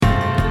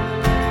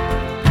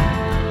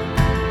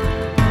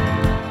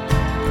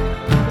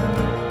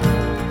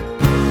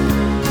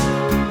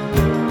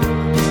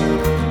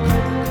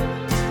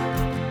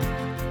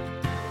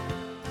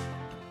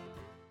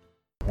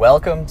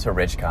Welcome to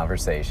Rich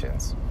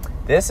Conversations.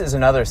 This is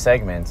another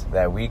segment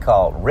that we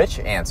call Rich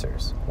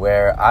Answers,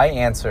 where I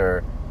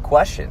answer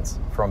questions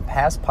from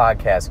past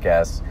podcast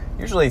guests,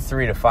 usually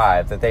 3 to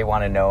 5, that they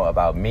want to know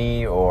about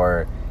me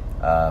or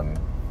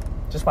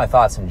just my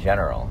thoughts in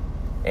general.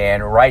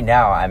 And right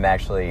now, I'm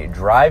actually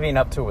driving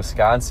up to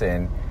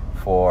Wisconsin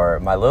for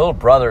my little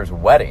brother's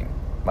wedding.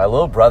 My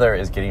little brother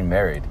is getting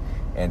married.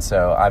 And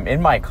so I'm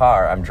in my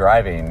car, I'm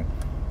driving.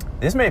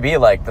 This may be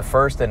like the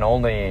first and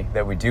only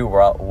that we do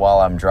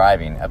while I'm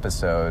driving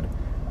episode,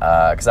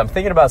 because I'm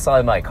thinking about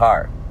selling my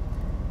car.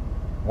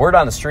 Word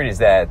on the street is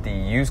that the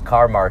used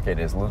car market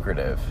is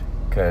lucrative,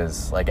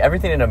 because like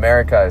everything in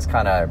America is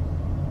kind of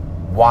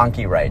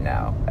wonky right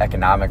now,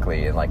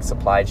 economically and like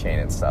supply chain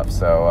and stuff.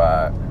 So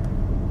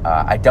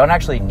I don't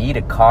actually need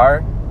a car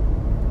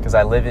because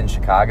I live in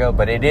Chicago,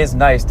 but it is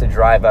nice to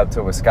drive up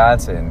to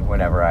Wisconsin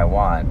whenever I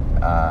want,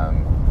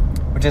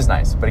 which is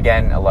nice, but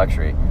again, a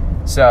luxury.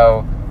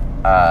 So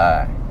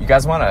you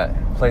guys want to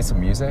play some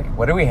music?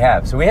 What do we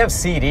have? So we have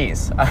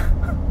CDs.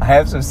 I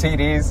have some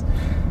CDs.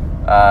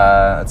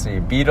 Let's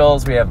see,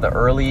 Beatles. We have the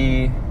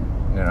early,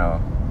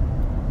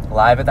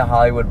 Live at the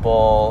Hollywood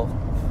Bowl,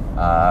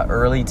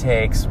 Early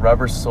Takes,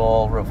 Rubber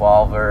Soul,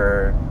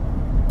 Revolver,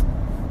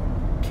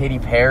 Katy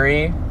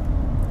Perry.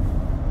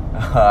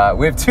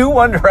 We have 2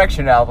 One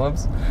Direction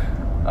albums.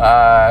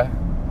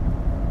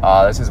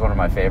 This is one of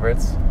my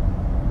favorites.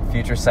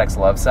 Future Sex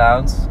Love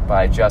Sounds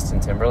by Justin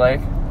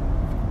Timberlake.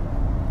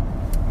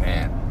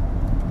 Man,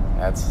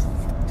 that's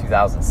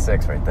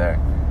 2006 right there.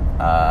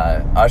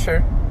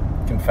 Usher,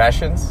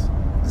 Confessions.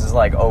 This is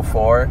like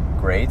 04.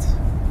 Great.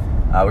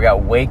 We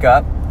got Wake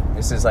Up.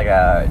 This is like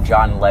a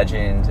John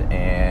Legend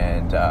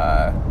and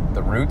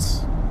The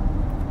Roots.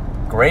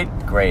 Great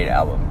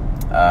album.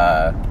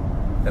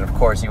 Then, of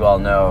course, you all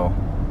know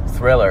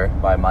Thriller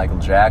by Michael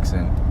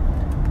Jackson.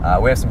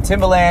 We have some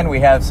Timbaland. We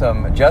have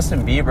some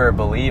Justin Bieber,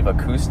 Believe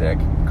acoustic.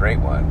 Great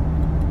one.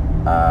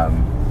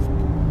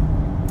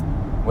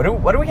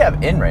 What do we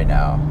have in right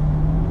now?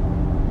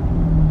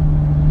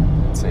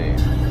 Let's see.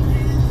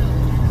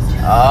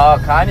 Oh,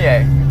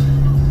 Kanye.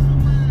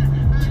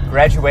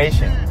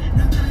 Graduation.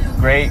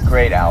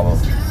 Great album.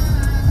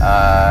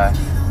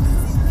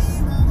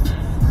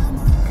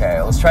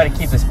 Okay, let's try to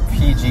keep this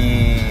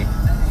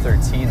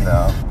PG-13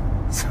 though.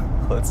 So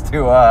let's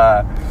do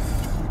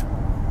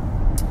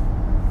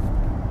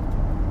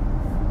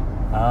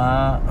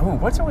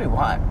what do we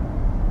want?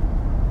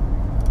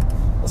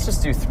 Let's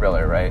just do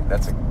Thriller, right?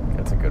 That's a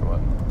good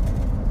one.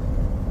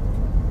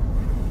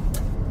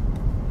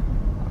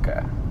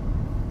 Okay.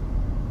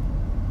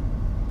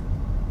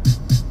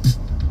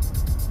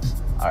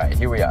 All right,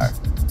 here we are.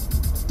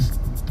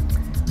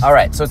 All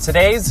right, so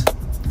today's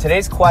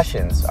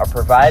questions are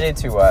provided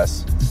to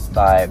us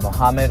by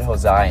Mohammed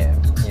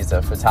Hosayan. He's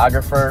a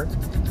photographer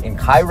in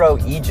Cairo,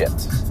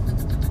 Egypt.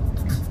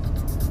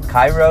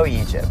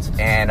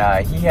 And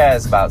he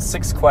has about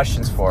 6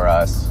 questions for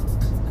us.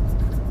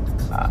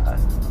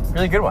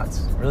 Really good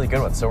ones.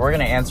 So we're going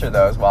to answer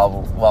those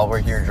while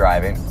we're here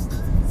driving.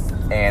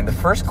 And the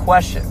first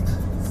question,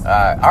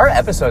 our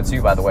episode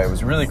 2, by the way,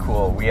 was really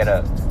cool. We had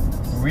a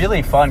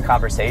really fun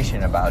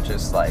conversation about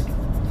just like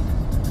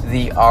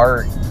the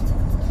art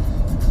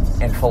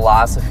and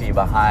philosophy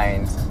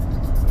behind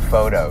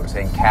photos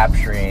and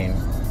capturing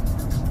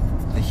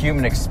the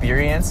human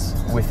experience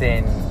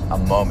within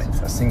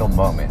a single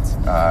moment.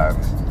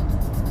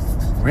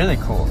 Really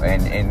cool.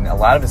 And a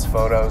lot of his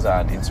photos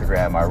on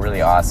Instagram are really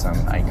awesome.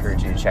 I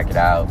encourage you to check it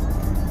out.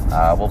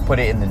 We'll put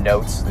it in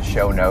the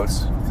show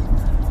notes.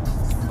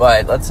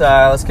 But let's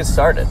get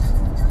started.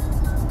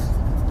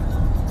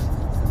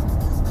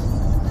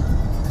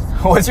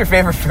 What's your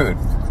favorite food?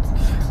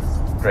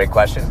 Great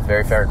question.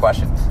 Very fair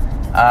question.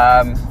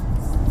 I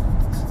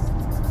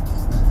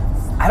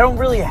don't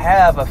really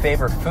have a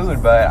favorite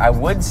food, but I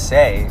would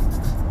say,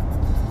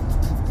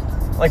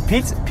 like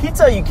pizza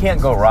you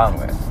can't go wrong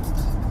with.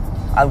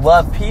 I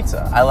love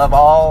pizza. I love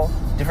all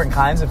different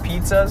kinds of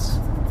pizzas.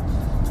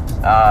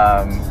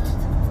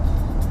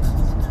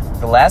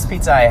 The last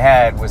pizza I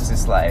had was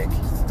this like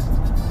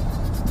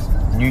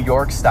New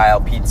York style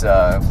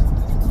pizza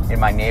in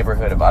my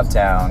neighborhood of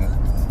Uptown.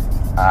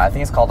 I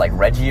think it's called like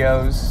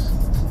Reggio's.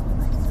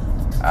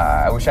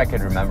 I wish I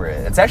could remember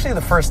it. It's actually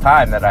the first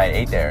time that I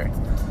ate there.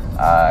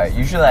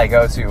 Usually I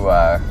go to,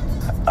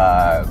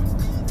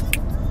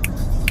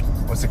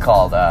 what's it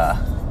called?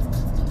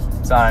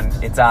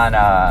 It's on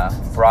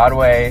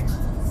Broadway,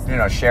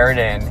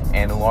 Sheridan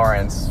and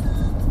Lawrence.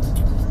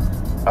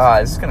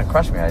 This is going to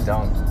crush me. I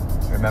don't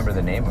remember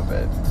the name of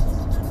it.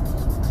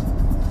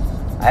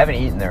 I haven't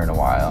eaten there in a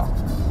while.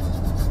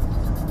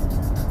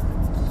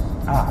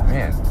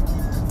 Man.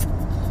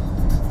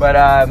 But,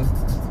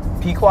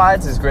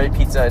 Pequod's is great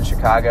pizza in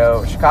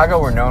Chicago. Chicago,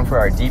 we're known for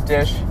our deep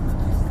dish.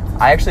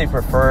 I actually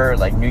prefer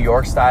like New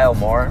York style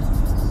more.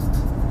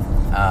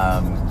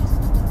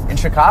 In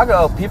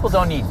Chicago, people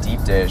don't eat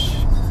deep dish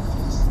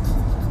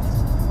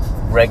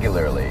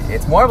regularly.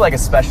 It's more of like a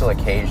special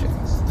occasion.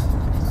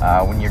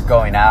 When you're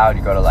going out,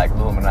 you go to like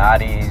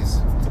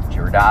Illuminati's,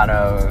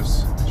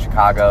 Giordano's,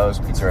 Chicago's,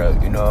 Pizzeria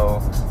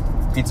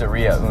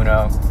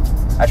Uno.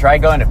 I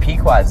tried going to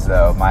Pequod's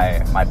though.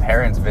 My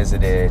parents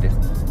visited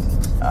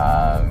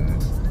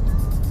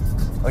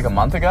like a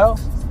month ago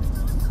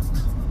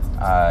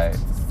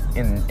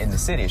in the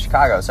city of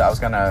Chicago. So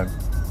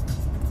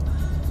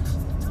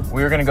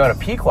we were gonna go to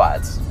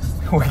Pequod's.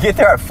 We get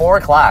there at 4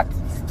 o'clock.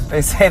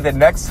 They say the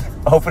next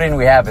opening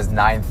we have is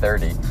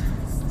 9:30.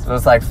 So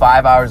it's like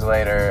 5 hours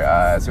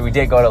later. So we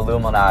did go to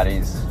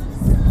Illuminati's.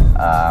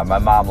 My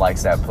mom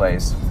likes that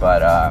place,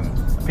 but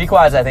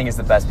Pequod's I think is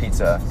the best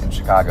pizza in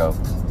Chicago.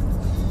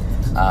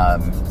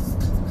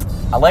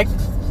 I like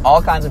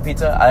all kinds of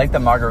pizza. I like the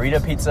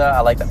margarita pizza.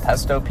 I like the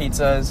pesto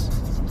pizzas.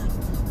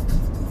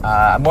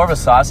 I'm more of a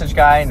sausage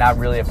guy, not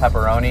really a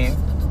pepperoni.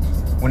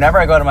 Whenever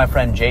I go to my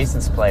friend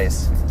Jason's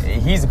place,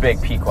 he's a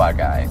big Pequod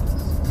guy.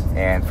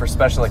 And for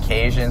special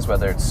occasions,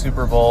 whether it's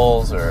Super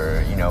Bowls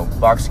or,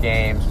 Bucs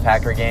games,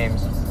 Packer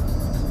games,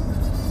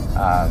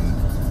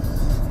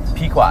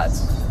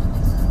 Pequod's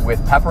with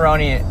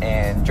pepperoni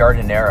and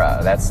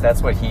giardiniera.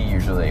 That's what he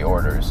usually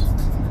orders.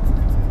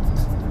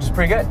 Which is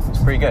pretty good.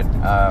 It's pretty good.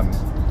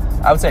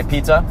 I would say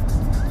pizza,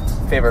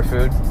 favorite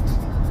food.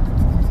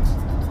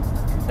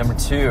 Number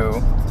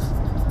 2.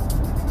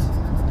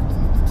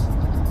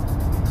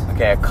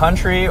 Okay, a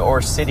country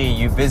or city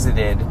you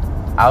visited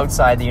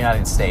outside the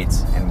United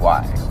States and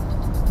why?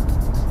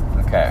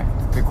 Okay,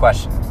 good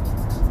question.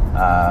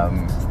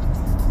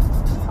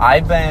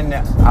 I've been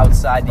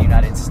outside the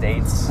United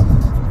States,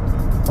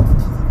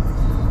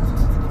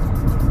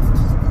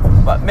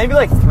 but maybe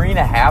like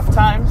 3.5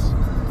 times.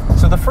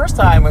 So the first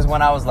time was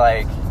when I was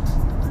like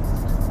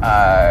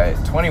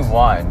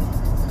 21,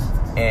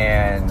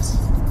 and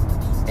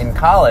in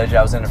college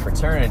I was in a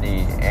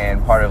fraternity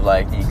and part of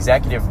like the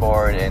executive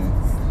board, and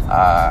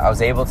I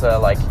was able to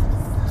like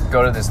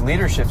go to this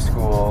leadership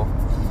school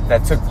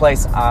that took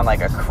place on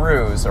like a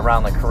cruise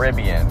around the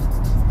Caribbean,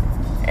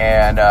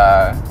 and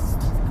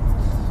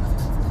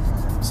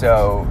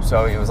so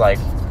it was like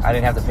I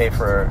didn't have to pay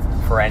for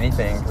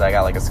anything because I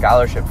got like a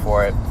scholarship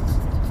for it.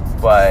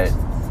 But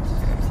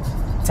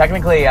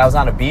technically I was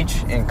on a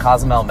beach in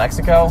Cozumel,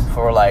 Mexico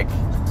for like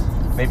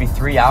maybe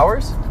 3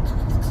 hours,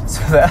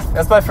 so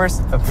that's my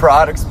first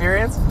abroad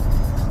experience.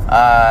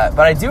 But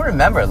I do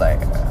remember like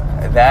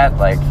that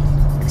like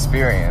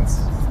experience.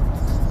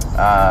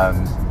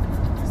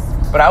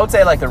 But I would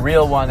say like the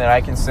real one that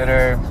I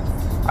consider,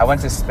 I went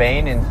to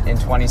Spain in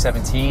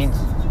 2017,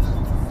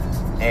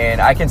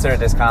 and I consider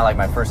this kind of like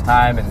my first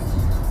time. And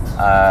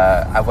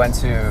I went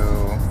to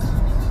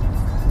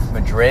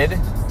Madrid,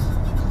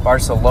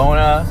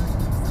 Barcelona,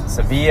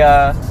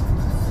 Sevilla,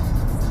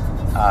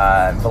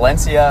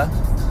 Valencia,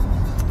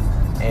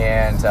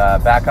 and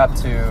back up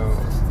to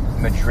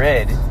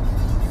Madrid,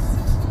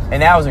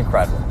 and that was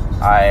incredible.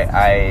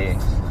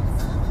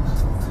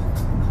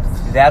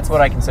 That's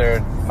what I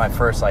considered my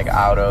first like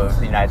out of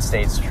the United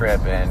States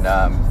trip. And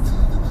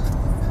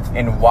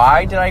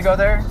why did I go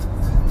there?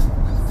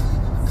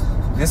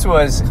 This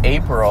was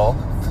April.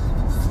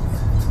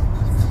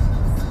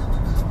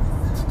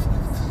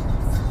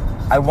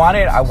 I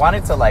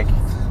wanted to like,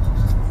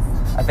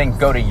 I think,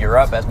 go to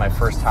Europe as my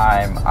first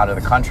time out of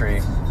the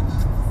country.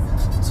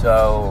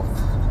 So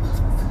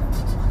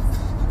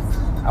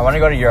I want to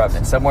go to Europe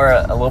and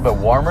somewhere a little bit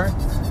warmer.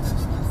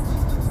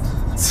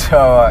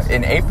 So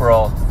in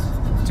April,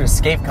 to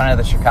escape kind of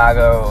the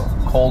Chicago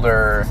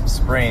colder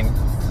spring,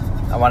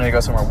 I wanted to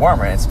go somewhere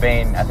warmer. And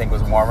Spain, I think,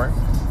 was warmer.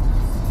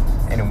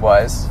 And it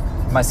was.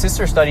 My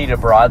sister studied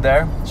abroad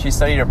there. She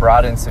studied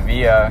abroad in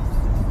Sevilla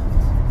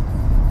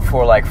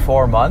for like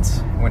 4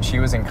 months when she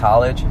was in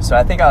college. So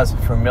I think I was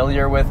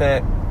familiar with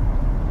it.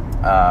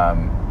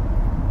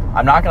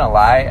 I'm not going to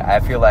lie. I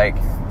feel like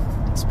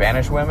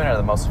Spanish women are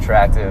the most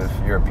attractive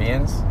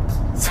Europeans.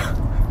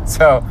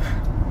 So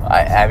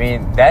I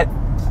mean, that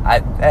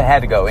had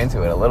to go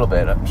into it a little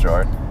bit, I'm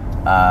sure.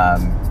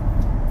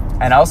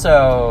 And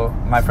also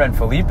my friend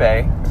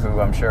Felipe, who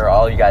I'm sure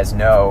all you guys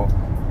know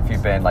if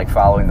you've been like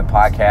following the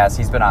podcast.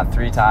 He's been on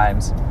 3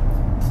 times.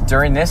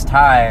 During this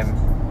time,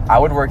 I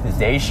would work the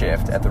day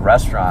shift at the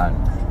restaurant,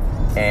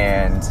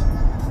 and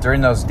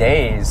during those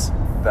days,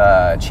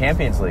 the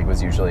Champions League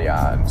was usually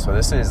on. So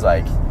this is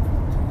like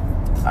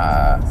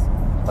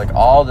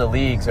all the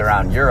leagues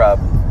around Europe,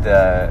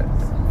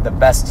 the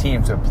best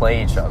teams would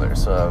play each other.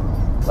 So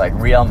like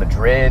Real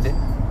Madrid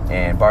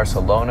and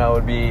Barcelona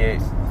would be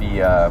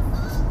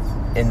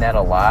in that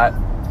a lot.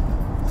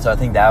 So I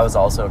think that was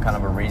also kind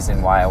of a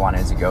reason why I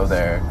wanted to go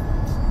there,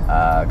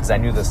 because I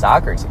knew the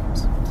soccer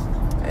teams,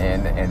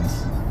 and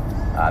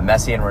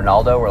Messi and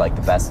Ronaldo were like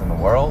the best in the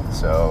world.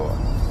 So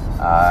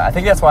I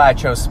think that's why I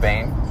chose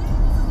Spain.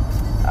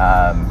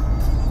 I'm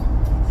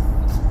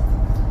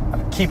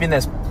keeping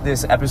this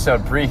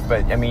episode brief,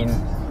 but I mean,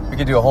 we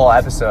could do a whole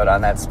episode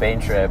on that Spain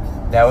trip.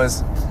 That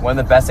was one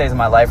of the best days of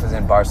my life. Was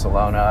in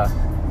Barcelona.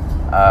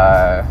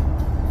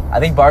 I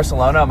think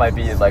Barcelona might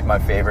be like my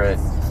favorite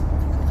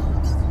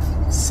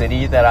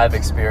city that I've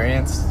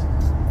experienced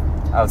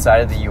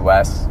outside of the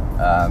U.S.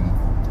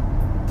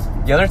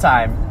 The other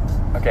time,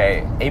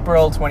 okay,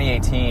 April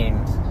 2018,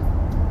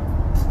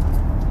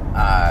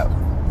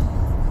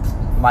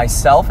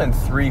 myself and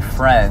 3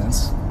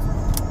 friends,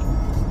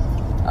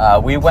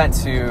 we went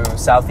to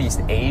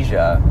Southeast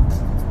Asia.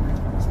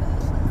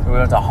 We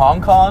went to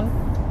Hong Kong,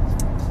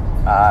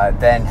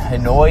 then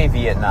Hanoi,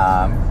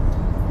 Vietnam,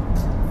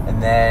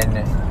 and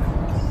then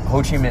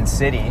Ho Chi Minh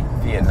City,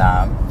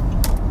 Vietnam,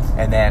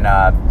 and then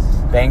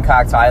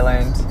Bangkok,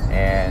 Thailand,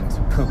 and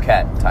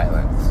Phuket,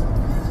 Thailand.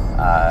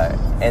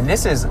 And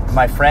this is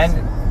my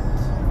friend.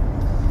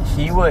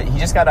 He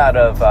just got out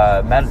of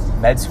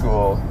med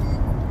school,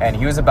 and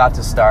he was about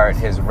to start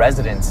his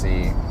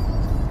residency,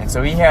 and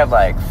so he had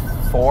like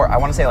 4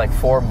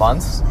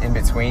 months in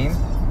between,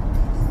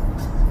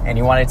 and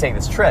he wanted to take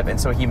this trip, and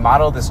so he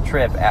modeled this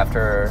trip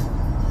after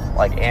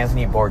like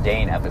Anthony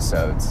Bourdain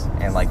episodes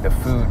and like the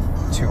food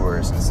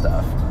tours and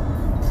stuff.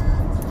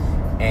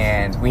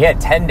 And we had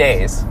 10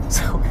 days,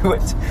 so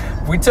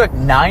we took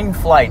 9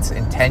 flights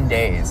in 10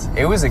 days.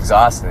 It was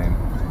exhausting,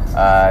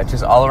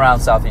 just all around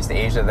Southeast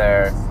Asia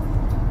there.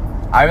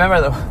 I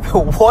remember the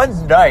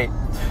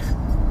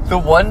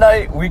one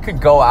night we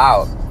could go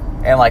out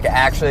and like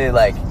actually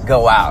like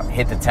go out,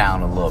 hit the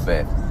town a little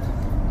bit.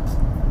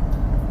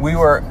 We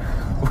were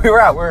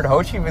in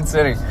Ho Chi Minh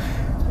City,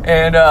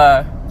 and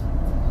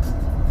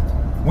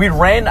we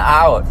ran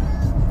out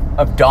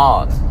of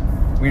dong.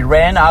 We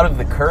ran out of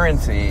the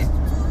currency,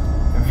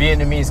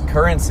 Vietnamese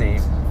currency,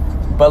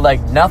 but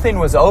like nothing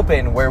was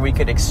open where we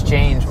could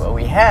exchange what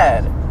we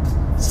had.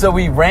 So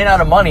we ran out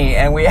of money,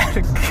 and we had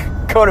to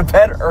go to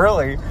bed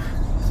early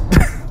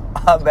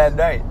on that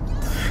night.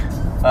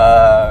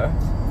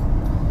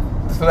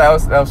 So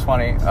that was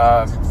funny.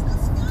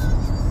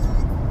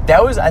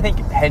 That was, I think,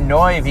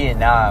 Hanoi,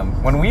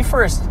 Vietnam. When we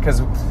first,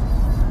 because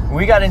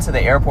we got into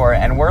the airport,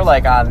 and we're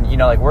like on,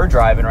 like we're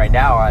driving right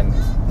now on,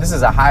 this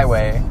is a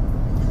highway,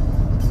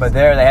 but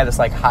there they had this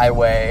like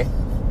highway,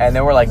 and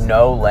there were like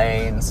no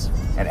lanes,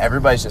 and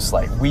everybody's just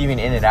like weaving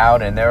in and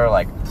out, and there were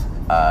like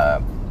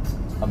a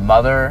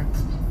mother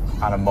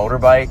on a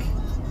motorbike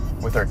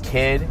with her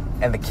kid,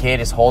 and the kid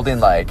is holding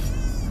like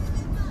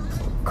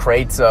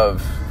crates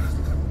of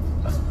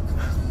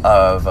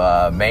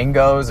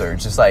mangoes, or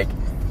just like,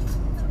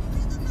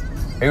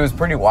 it was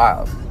pretty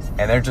wild,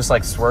 and they're just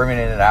like swerving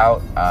in and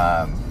out.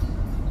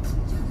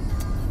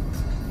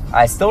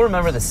 I still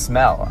remember the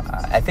smell.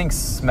 I think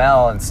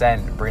smell and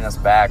scent bring us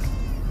back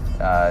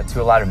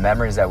to a lot of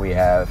memories that we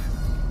have.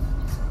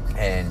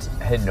 And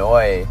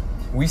Hanoi,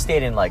 we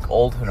stayed in like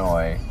old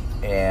Hanoi,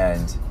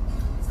 and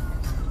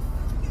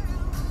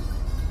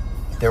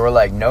there were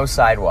like no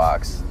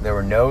sidewalks, there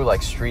were no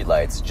like street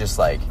lights, just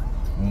like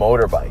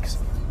motorbikes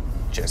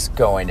just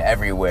going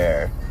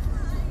everywhere.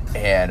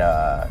 And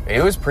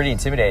it was pretty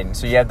intimidating.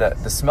 So you have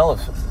the smell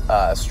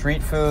of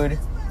street food,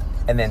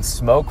 and then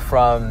smoke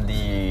from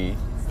the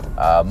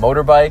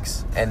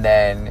motorbikes, and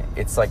then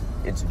it's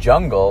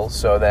jungle.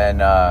 So then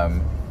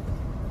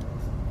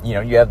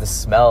you have the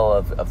smell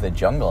of the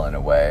jungle in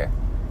a way,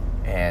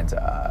 and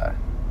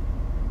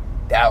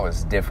that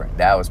was different.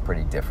 That was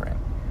pretty different.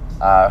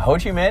 Ho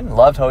Chi Minh,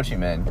 loved Ho Chi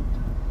Minh.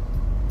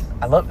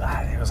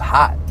 It was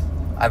hot.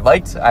 I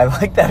liked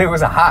that it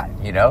was hot.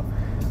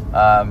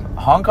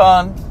 Hong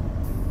Kong.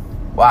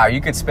 Wow,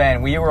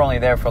 we were only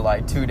there for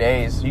like 2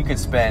 days.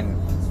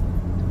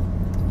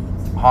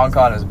 Hong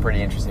Kong is a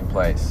pretty interesting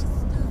place.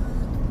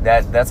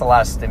 That's a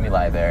lot of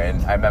stimuli there.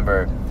 And I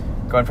remember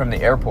going from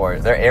the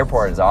airport. Their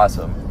airport is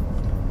awesome.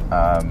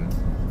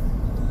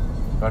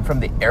 Going from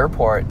the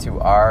airport to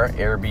our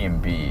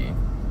Airbnb.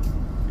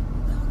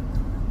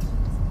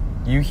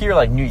 You hear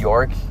like New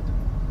York,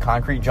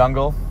 concrete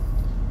jungle.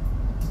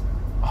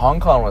 Hong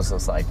Kong was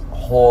this like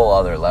whole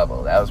other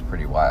level. That was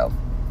pretty wild.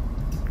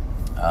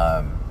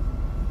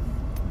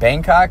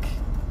 Bangkok,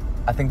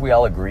 I think we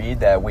all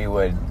agreed that we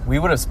would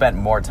have spent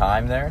more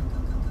time there.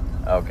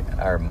 Okay,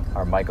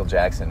 our Michael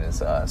Jackson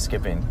is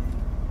skipping.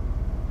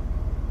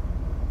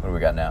 What do we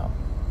got now?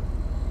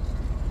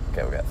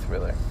 Okay, we got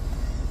Thriller.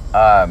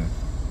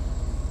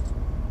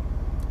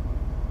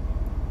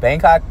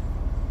 Bangkok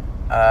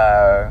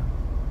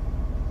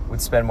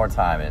would spend more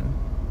time in,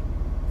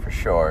 for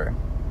sure.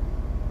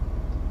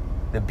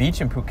 The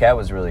beach in Phuket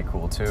was really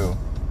cool too.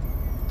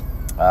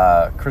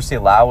 Christy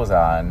Lau was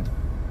on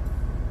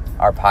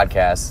our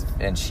podcast,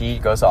 and she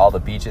goes to all the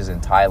beaches in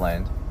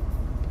Thailand,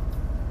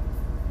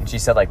 and she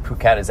said like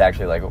Phuket is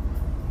actually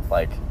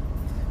like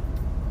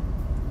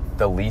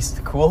the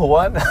least cool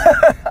one,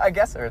 I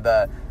guess, or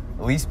the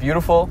least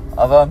beautiful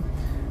of them.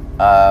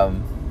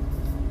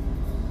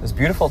 It was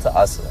beautiful to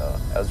us though.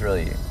 That was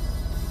really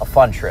a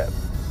fun trip.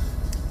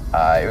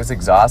 It was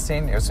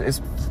exhausting. It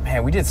was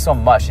man, we did so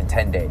much in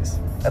 10 days.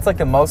 That's like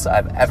the most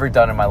I've ever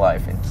done in my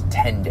life in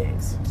 10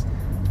 days.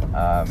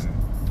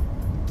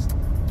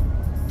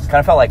 Kind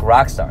of felt like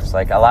rock stars.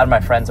 Like a lot of my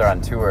friends are on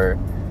tour,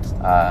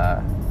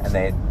 and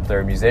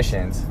they're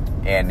musicians,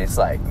 and it's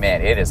like,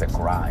 man, it is a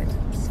grind.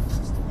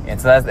 And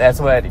so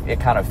that's what it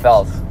kind of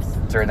felt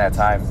during that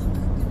time.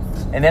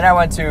 And then I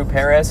went to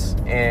Paris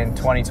in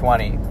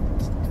 2020.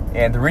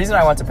 And the reason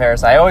I went to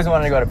Paris, I always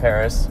wanted to go to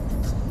Paris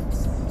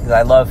because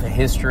I love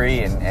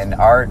history and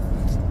art.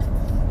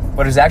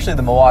 But it was actually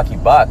the Milwaukee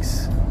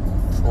Bucks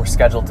were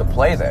scheduled to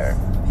play there.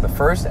 The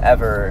first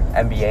ever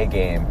NBA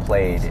game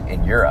played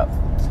in Europe.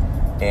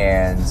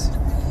 And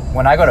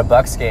when I go to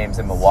Bucks games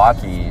in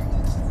Milwaukee,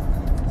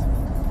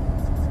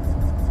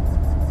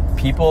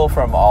 people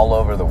from all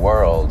over the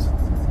world,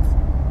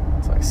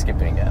 it's like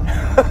skipping again.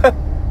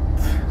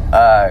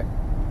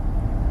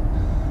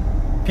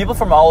 People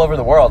from all over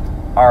the world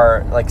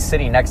are like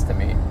sitting next to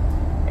me.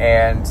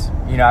 And,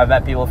 you know, I've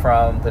met people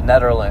from the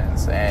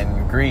Netherlands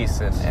and Greece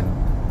and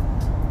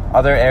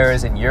other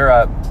areas in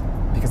Europe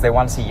because they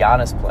want to see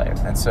Giannis play.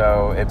 And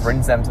so it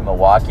brings them to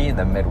Milwaukee in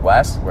the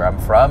Midwest, where I'm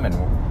from, and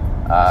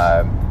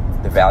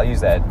the values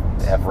that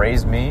have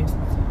raised me.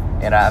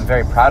 And I'm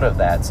very proud of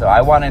that. So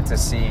I wanted to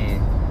see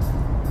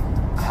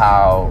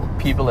how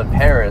people in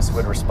Paris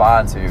would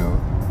respond to,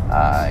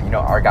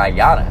 our guy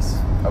Giannis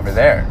over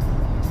there.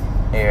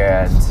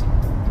 And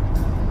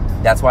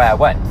that's why I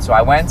went. So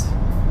I went,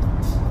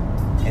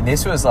 and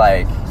this was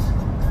like,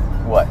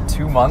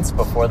 2 months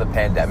before the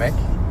pandemic.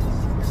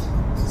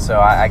 So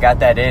I got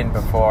that in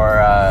before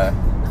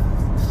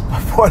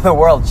the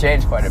world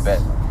changed quite a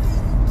bit.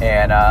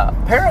 And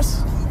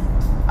Paris,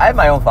 I have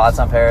my own thoughts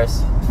on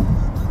Paris.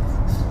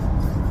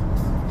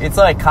 It's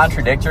like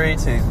contradictory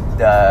to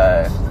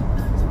the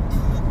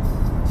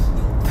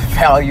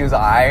values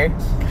I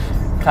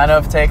kind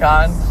of take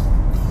on.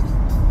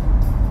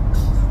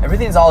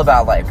 Everything's all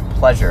about like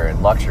pleasure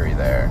and luxury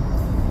there,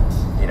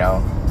 you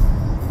know.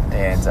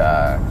 And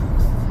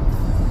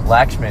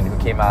Lakshman, who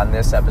came on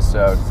this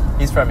episode,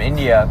 he's from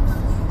India,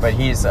 but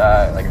he's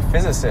like a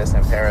physicist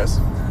in Paris.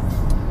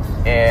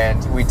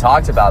 And we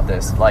talked about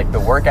this. Like, the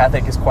work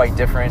ethic is quite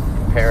different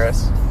in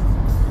Paris.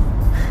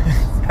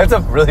 That's a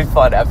really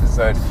fun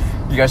episode.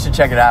 You guys should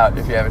check it out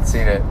if you haven't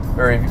seen it,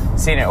 or if you've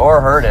seen it or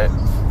heard it.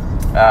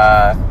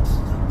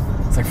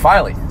 It's like,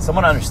 finally,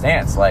 someone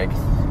understands, like,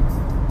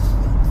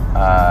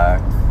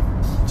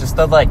 just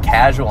the, like,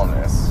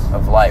 casualness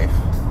of life.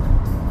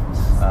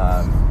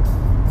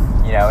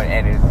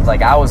 And it,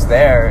 like, I was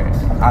there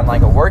on,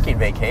 like, a working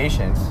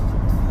vacation,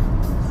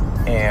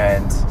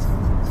 and,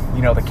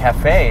 you know, the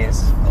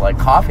cafes, like,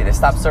 coffee, they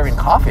stopped serving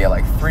coffee at,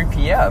 like, 3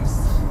 p.m.,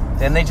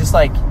 then they just,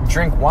 like,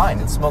 drink wine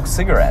and smoke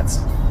cigarettes.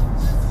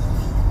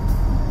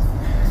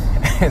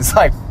 It's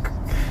like,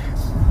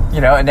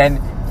 you know, and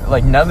then,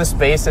 like, none of the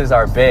spaces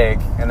are big,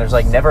 and there's,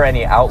 like, never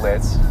any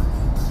outlets.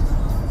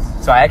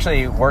 So I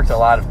actually worked a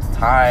lot of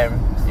time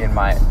in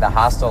the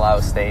hostel I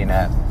was staying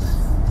at.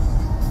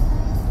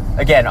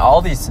 Again,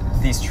 all these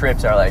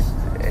trips are, like,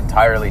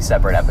 entirely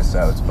separate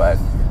episodes, but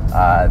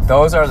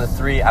those are the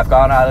three. I've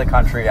gone out of the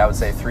country, I would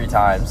say, 3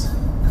 times.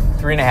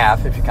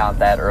 3.5 if you count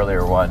that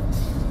earlier one.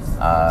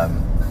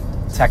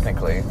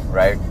 Technically,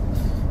 right?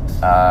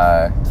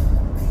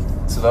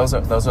 So those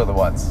are the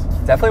ones.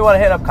 Definitely want to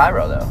hit up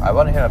Cairo, though. I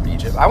want to hit up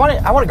Egypt. I want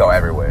to go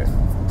everywhere.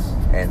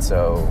 And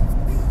so,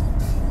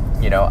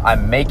 you know,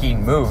 I'm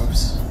making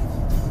moves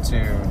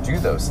to do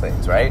those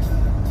things, right?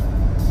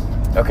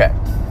 Okay.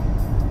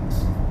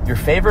 Your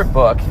favorite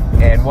book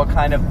and what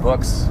kind of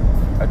books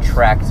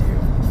attract you?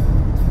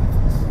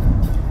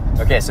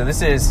 Okay, so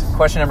this is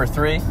question number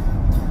 3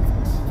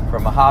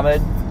 from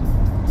Muhammad.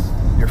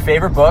 Your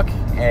favorite book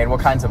and what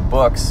kinds of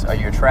books are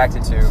you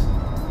attracted to?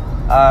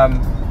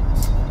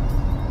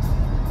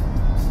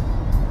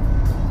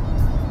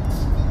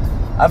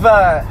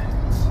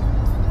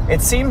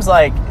 It seems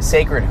like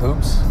Sacred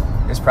Hoops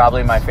is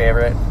probably my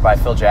favorite, by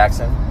Phil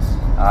Jackson.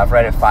 I've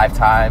read it 5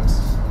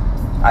 times.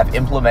 I've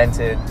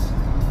implemented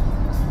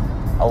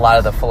a lot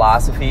of the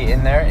philosophy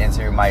in there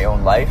into my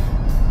own life,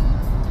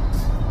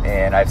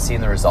 and I've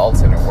seen the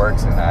results, and it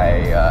works, and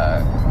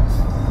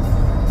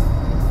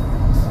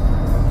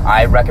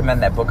I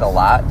recommend that book a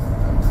lot.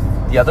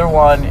 The other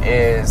one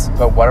is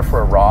But What If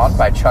We're Wrong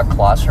by Chuck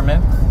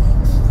Klosterman.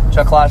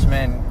 Chuck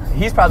Klosterman,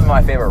 he's probably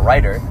my favorite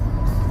writer,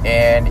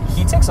 and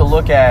he takes a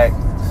look at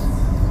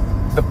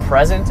the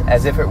present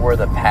as if it were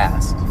the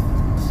past.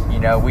 You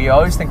know, we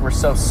always think we're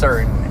so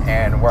certain,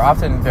 and we're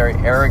often very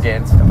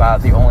arrogant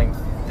about the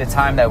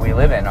time that we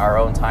live in, our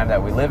own time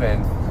that we live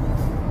in.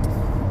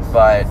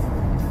 But,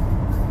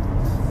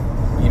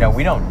 you know,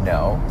 we don't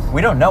know.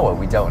 We don't know what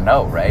we don't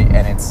know, right?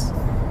 And it's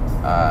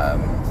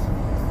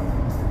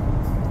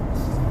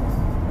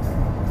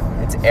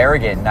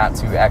arrogant not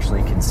to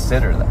actually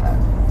consider that.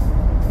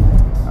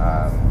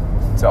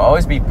 So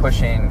always be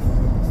pushing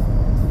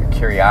your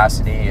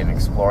curiosity and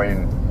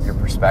exploring your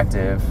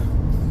perspectives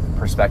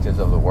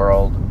of the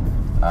world,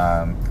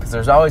 because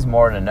there's always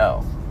more to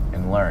know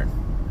and learn.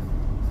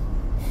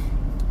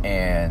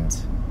 And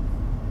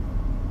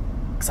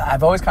cause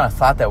I've always kind of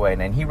thought that way.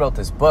 And then he wrote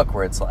this book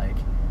where it's like,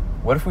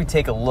 what if we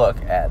take a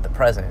look at the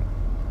present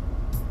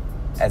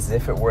as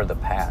if it were the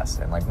past,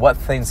 and like what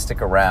things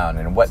stick around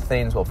and what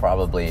things will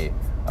probably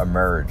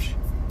emerge.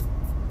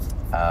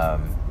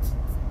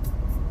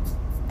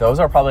 Those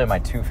are probably my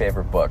 2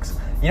 favorite books.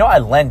 You know, I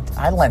lent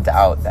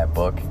out that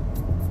book,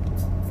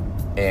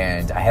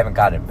 and I haven't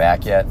gotten it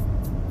back yet.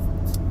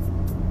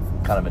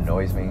 Kind of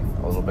annoys me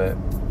a little bit,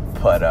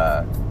 but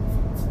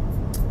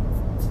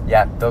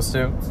yeah, those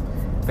 2.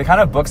 the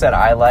kind of books that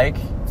I like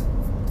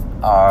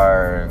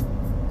are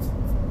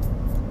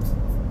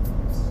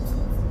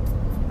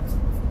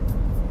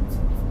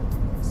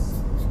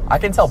I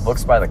can tell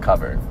books by the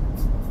cover.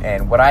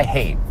 And what I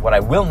hate, what I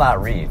will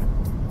not read,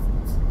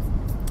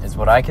 is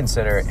what I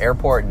consider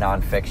airport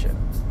nonfiction,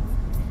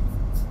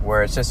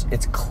 where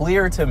it's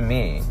clear to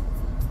me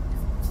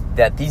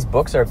that these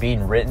books are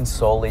being written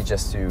solely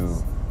just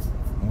to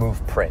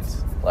move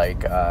print,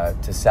 like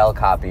to sell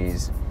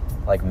copies,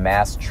 like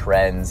mass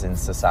trends in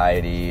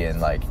society,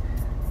 and like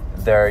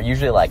they're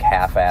usually like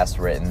half-assed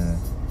written.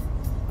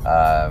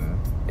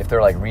 If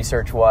they're like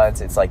research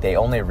ones, it's like they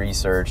only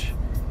research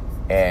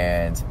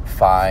and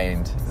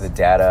find the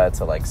data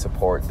to like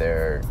support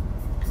their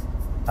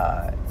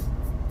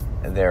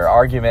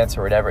arguments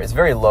or whatever. It's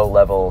very low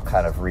level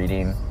kind of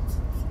reading,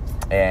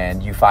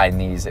 and you find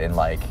these in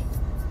like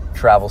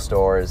travel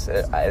stores.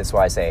 That's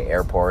why I say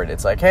airport.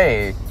 It's like,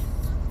 hey,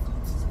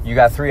 you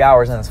got 3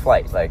 hours on this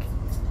flight, like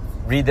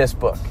read this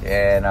book.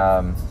 And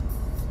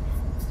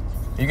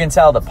you can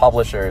tell the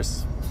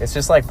publishers, it's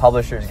just like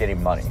publishers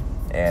getting money.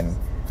 And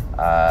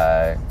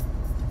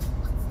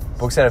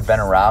books that have been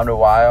around a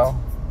while,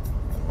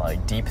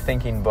 like deep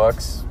thinking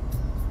books,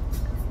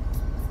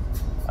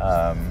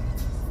 I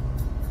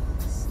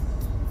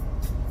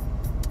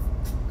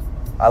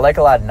like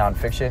a lot of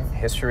nonfiction,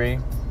 history.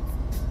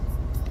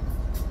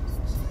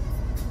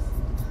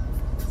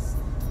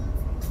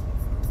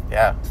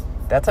 Yeah,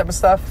 that type of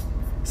stuff.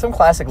 Some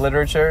classic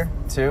literature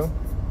too.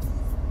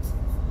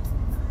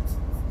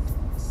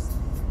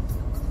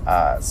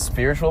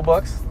 Spiritual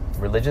books,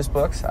 religious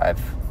books,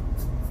 I've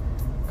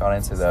gone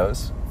into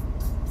those.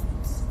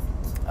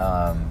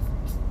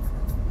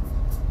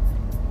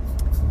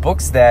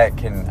 Books that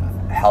can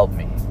help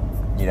me,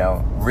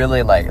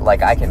 really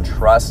like I can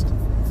trust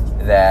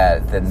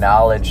that the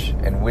knowledge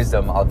and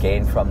wisdom I'll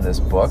gain from this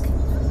book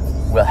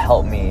will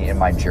help me in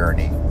my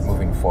journey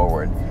moving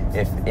forward.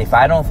 If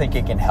I don't think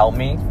it can help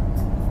me,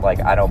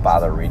 like I don't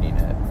bother reading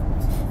it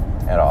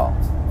at all.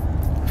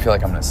 I feel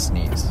like I'm gonna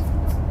sneeze.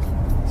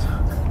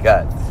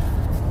 God.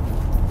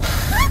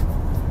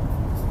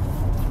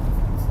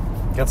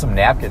 Got some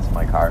napkins in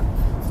my car.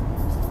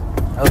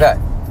 Okay.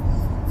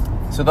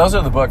 So those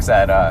are the books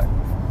that I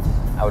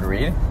would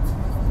read,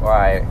 or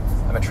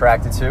I'm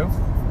attracted to.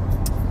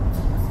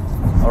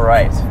 All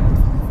right.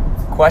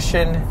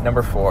 Question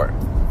number 4.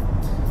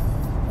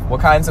 What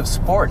kinds of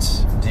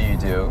sports do you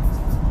do?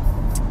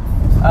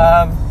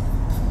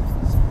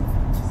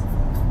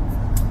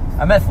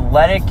 I'm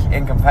athletic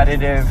and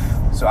competitive,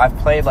 so I've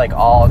played a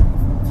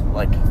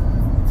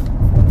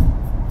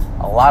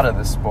lot of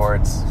the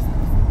sports.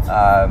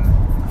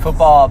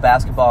 Football,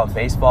 basketball, and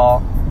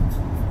baseball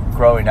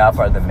growing up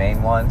are the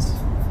main ones.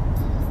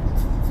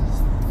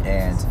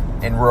 And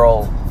in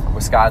rural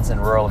Wisconsin,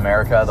 rural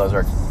America, those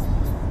are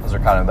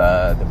kind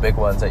of the big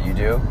ones that you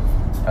do.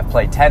 I've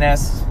played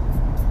tennis.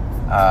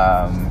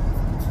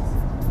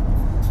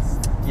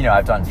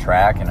 I've done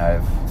track, and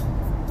I've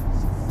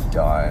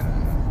done,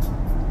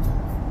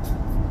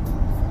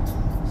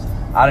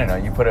 I don't know,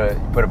 you put a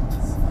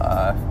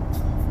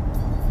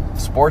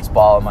sports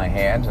ball in my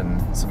hand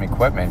and some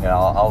equipment, and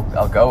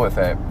I'll go with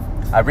it.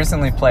 I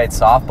recently played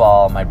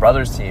softball on my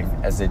brother's team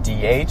as a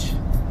DH.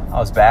 I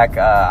was back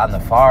on the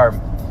farm,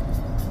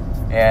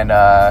 and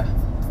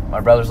my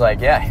brother's like,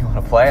 yeah, you want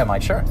to play? I'm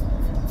like, sure.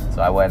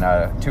 So I went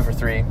 2 for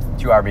 3,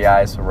 2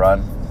 RBIs, a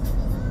run.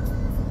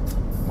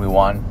 We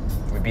won.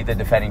 We beat the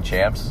defending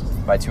champs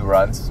by 2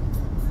 runs.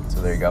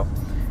 So there you go.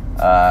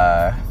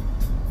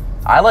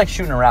 I like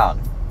shooting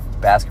around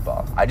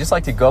basketball. I just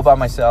like to go by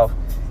myself,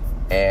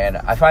 and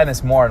I find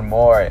this more and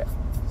more.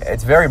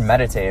 It's very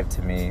meditative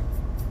to me,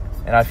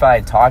 and I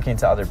find talking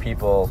to other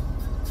people,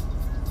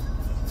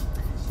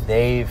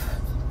 they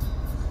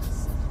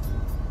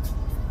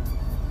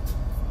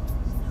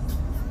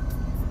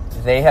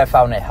have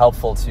found it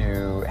helpful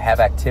to have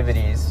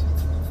activities,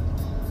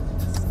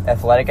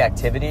 athletic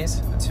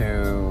activities,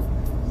 to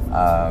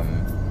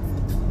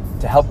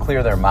help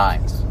clear their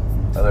minds.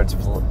 Whether it's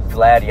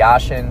Vlad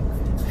Yashin,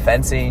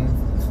 fencing,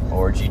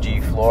 or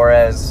Gigi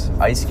Flores,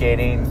 ice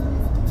skating,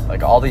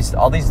 like all these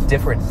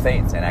different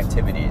things and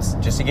activities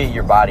just to get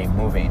your body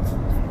moving.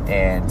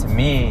 And to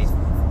me,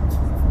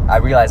 I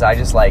realize I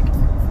just like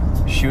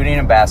shooting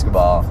a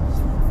basketball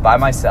by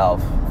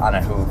myself on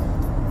a hoop.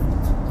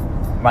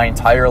 My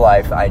entire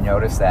life, I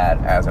noticed that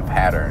as a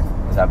pattern,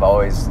 because I've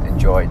always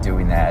enjoyed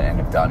doing that and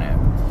have done it.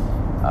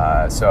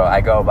 So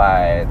I go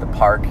by the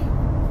park,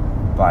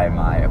 by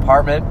my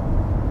apartment,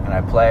 and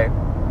I play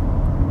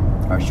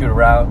or shoot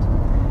around.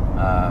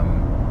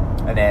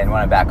 And then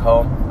when I'm back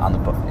home,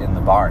 in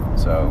the barn.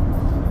 So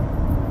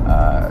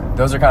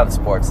those are kind of the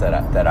sports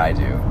that I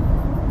do.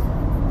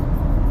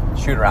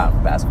 Shoot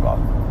around basketball.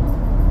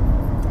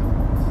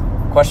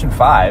 Question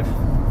 5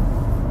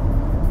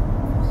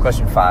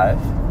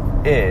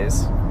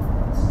 is,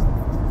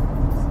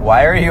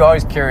 why are you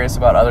always curious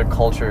about other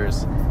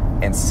cultures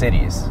and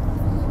cities?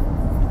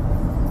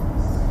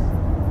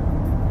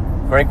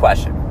 Great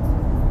question.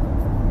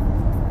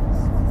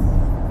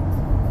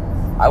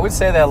 I would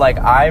say that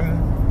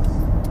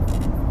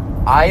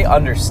I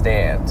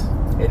understand,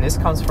 and this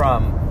comes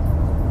from,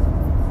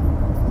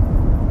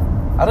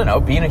 I don't know,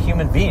 being a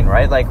human being,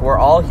 right? Like, we're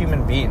all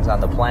human beings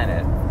on the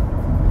planet.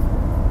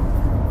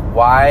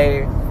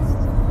 Why?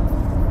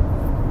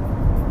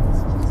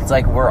 It's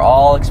like we're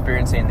all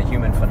experiencing the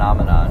human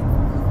phenomenon,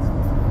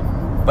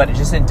 but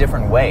just in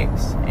different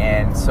ways.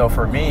 And so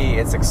for me,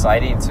 it's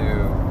exciting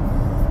to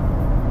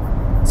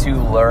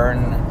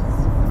learn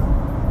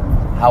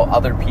how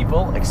other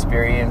people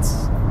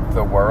experience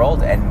the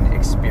world and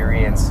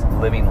experience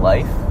living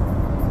life.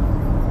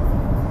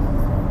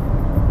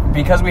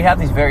 Because we have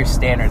these very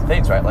standard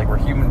things, right? Like, we're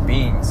human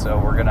beings, so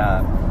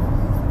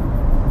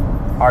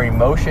our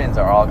emotions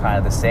are all kind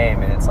of the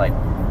same, and it's like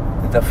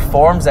the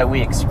forms that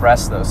we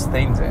express those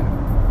things in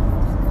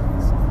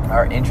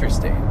are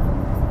interesting.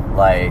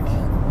 Like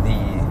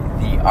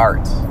the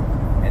art,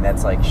 and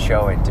that's like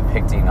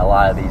depicting a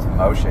lot of these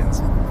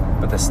emotions,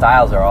 but the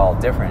styles are all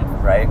different,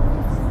 right?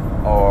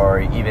 Or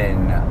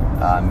even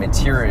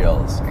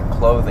materials and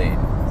clothing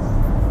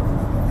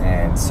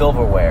and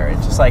silverware,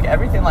 and just like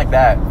everything like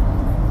that.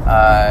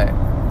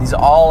 These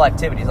are all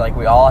activities. Like,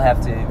 we all have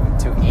to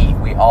eat.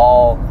 We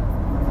all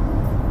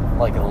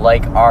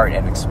like art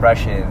and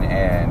expression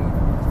and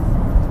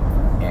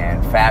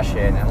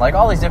fashion and like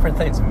all these different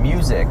things.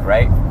 Music,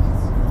 right?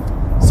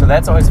 So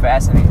that's always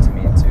fascinating to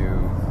me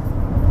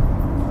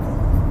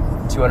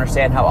to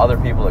understand how other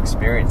people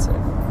experience it.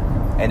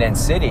 And in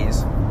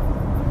cities,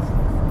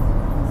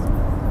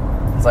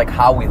 it's like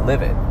how we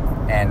live it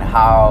and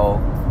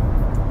how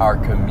our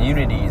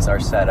communities are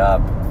set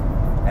up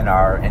and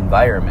our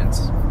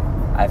environments,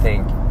 I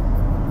think,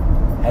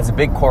 has a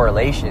big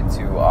correlation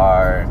to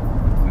our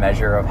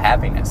measure of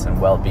happiness and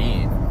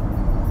well-being.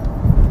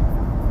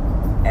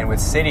 And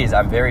with cities,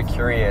 I'm very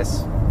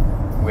curious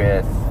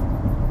with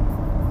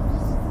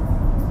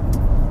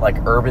like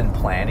urban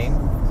planning,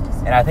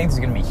 and I think this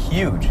is going to be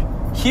huge,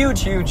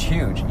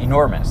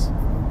 enormous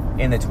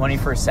in the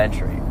 21st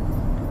century.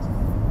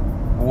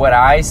 What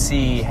I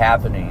see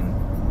happening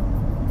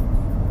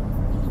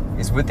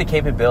is, with the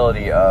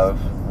capability of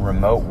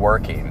remote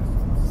working,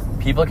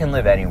 people can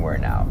live anywhere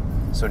now.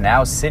 So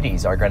now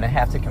cities are going to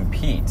have to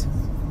compete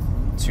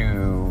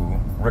to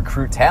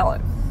recruit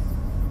talent.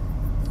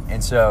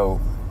 And so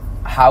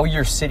how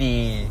your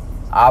city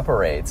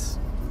operates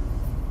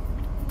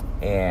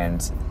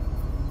and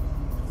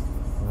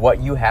what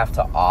you have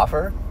to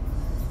offer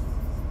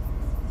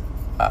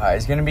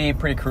is going to be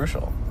pretty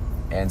crucial.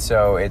 And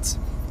so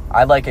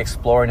I like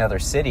exploring other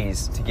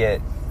cities to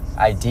get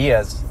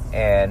ideas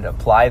and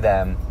apply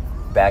them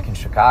back in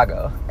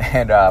Chicago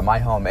and my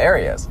home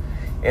areas.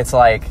 It's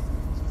like,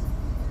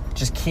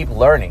 just keep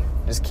learning.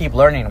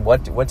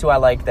 What do I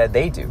like that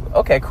they do?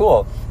 Okay,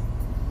 cool.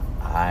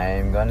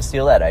 I'm going to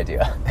steal that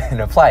idea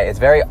and apply it. It's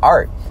very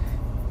art.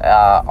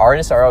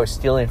 Artists are always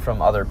stealing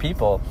from other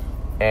people.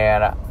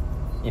 And,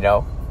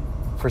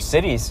 for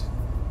cities,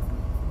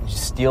 you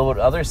just steal what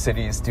other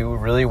cities do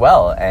really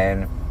well.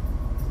 And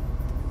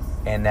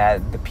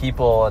that the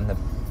people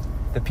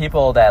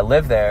that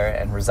live there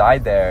and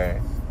reside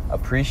there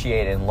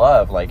appreciate and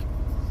love, like,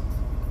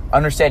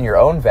 understand your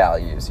own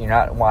values. You're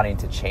not wanting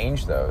to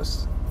change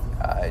those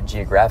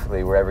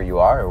geographically wherever you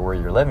are or where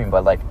you're living,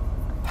 but like,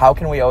 how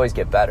can we always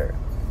get better?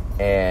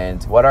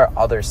 And what are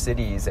other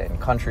cities and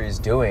countries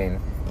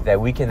doing that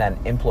we can then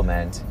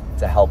implement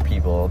to help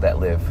people that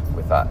live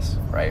with us,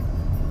 right?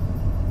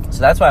 So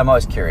that's why I'm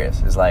always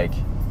curious, is like,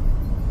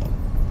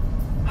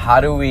 how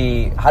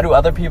do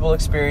other people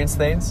experience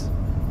things,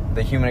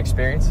 the human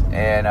experience,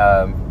 and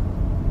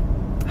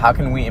how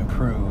can we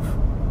improve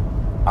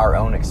our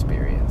own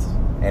experience?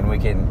 And we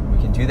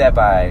can do that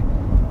by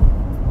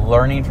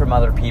learning from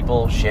other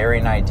people,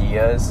 sharing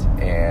ideas,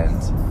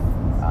 and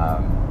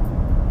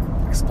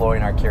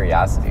exploring our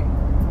curiosity.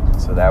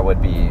 So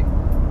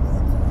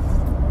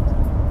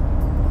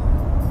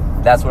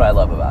that's what I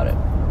love about it.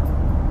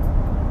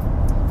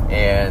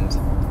 And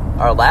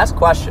our last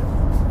question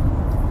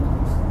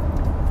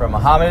from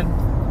Muhammad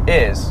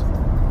is,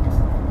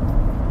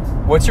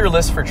 what's your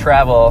list for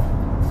travel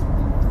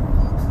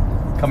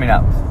coming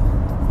up?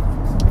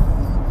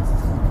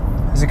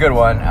 This is a good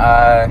one.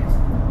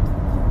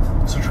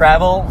 So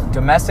travel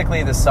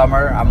domestically this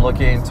summer, I'm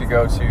looking to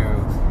go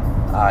to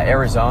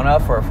Arizona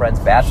for a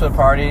friend's bachelor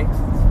party.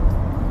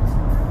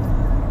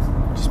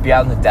 Just be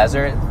out in the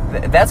desert.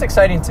 That's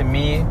exciting to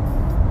me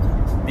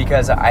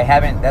because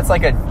that's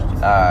like a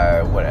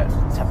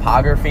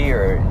topography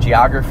or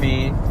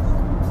geography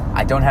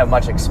I don't have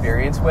much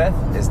experience with,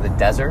 is the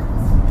desert,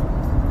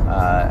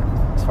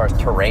 as far as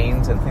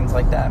terrains and things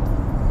like that.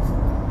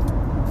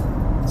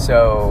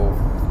 So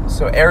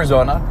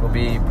Arizona will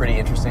be pretty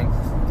interesting.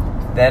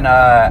 Then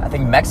I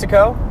think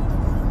Mexico,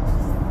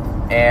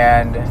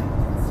 and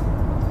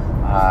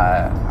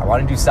I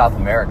want to do South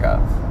America.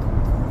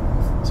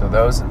 So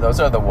those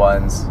are the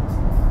ones.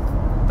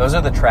 Those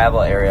are the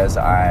travel areas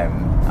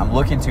I'm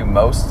looking to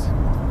most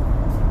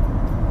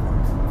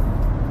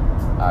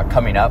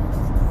coming up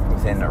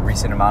within a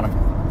recent amount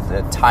of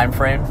the time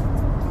frame.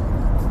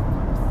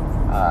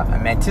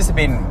 I'm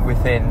anticipating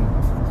within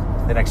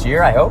the next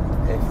year, I hope,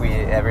 if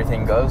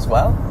everything goes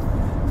well.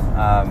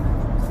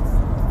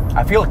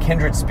 I feel a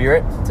kindred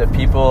spirit to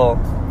people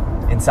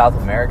in South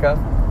America.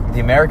 The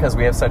Americas,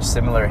 we have such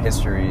similar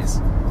histories,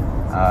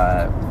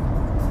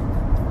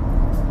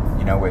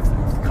 with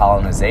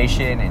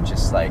colonization, and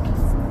just like,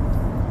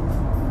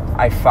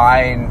 I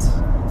find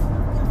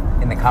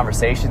in the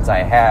conversations I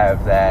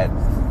have that,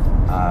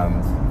 I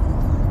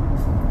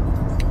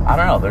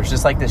don't know, there's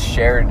just like this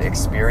shared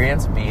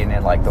experience being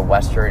in like the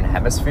Western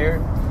Hemisphere,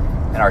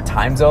 and our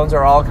time zones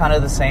are all kind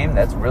of the same.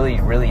 That's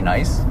really, really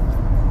nice.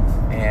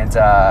 And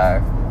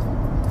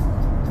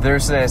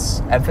there's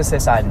this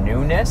emphasis on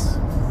newness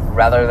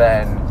rather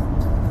than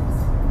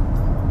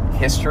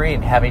history,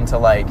 and having to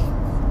like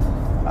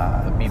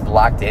be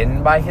blocked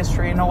in by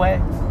history in a way.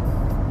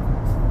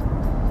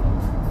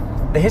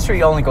 The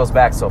history only goes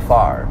back so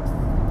far.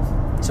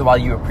 So while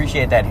you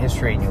appreciate that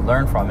history and you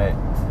learn from it,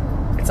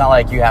 it's not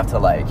like you have to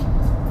like,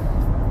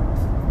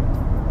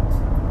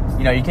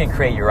 you can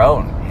create your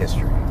own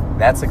history.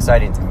 That's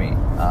exciting to me.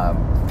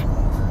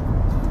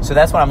 So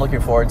that's what I'm looking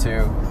forward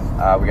to.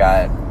 We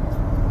got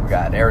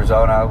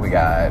Arizona, we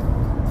got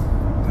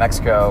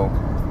Mexico,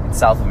 and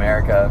South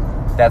America.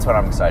 That's what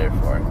I'm excited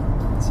for.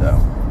 So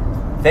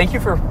thank you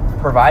for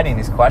providing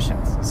these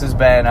questions. This has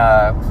been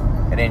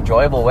an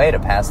enjoyable way to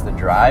pass the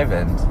drive,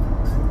 and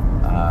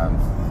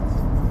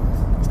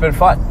it's been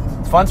fun.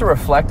 It's fun to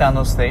reflect on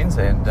those things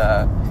and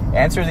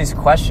answer these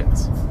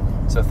questions.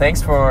 So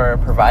thanks for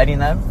providing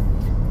them,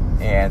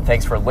 and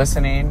thanks for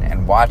listening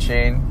and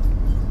watching.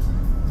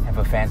 Have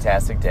a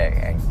fantastic day,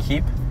 and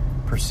keep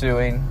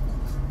pursuing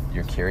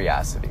your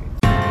curiosity.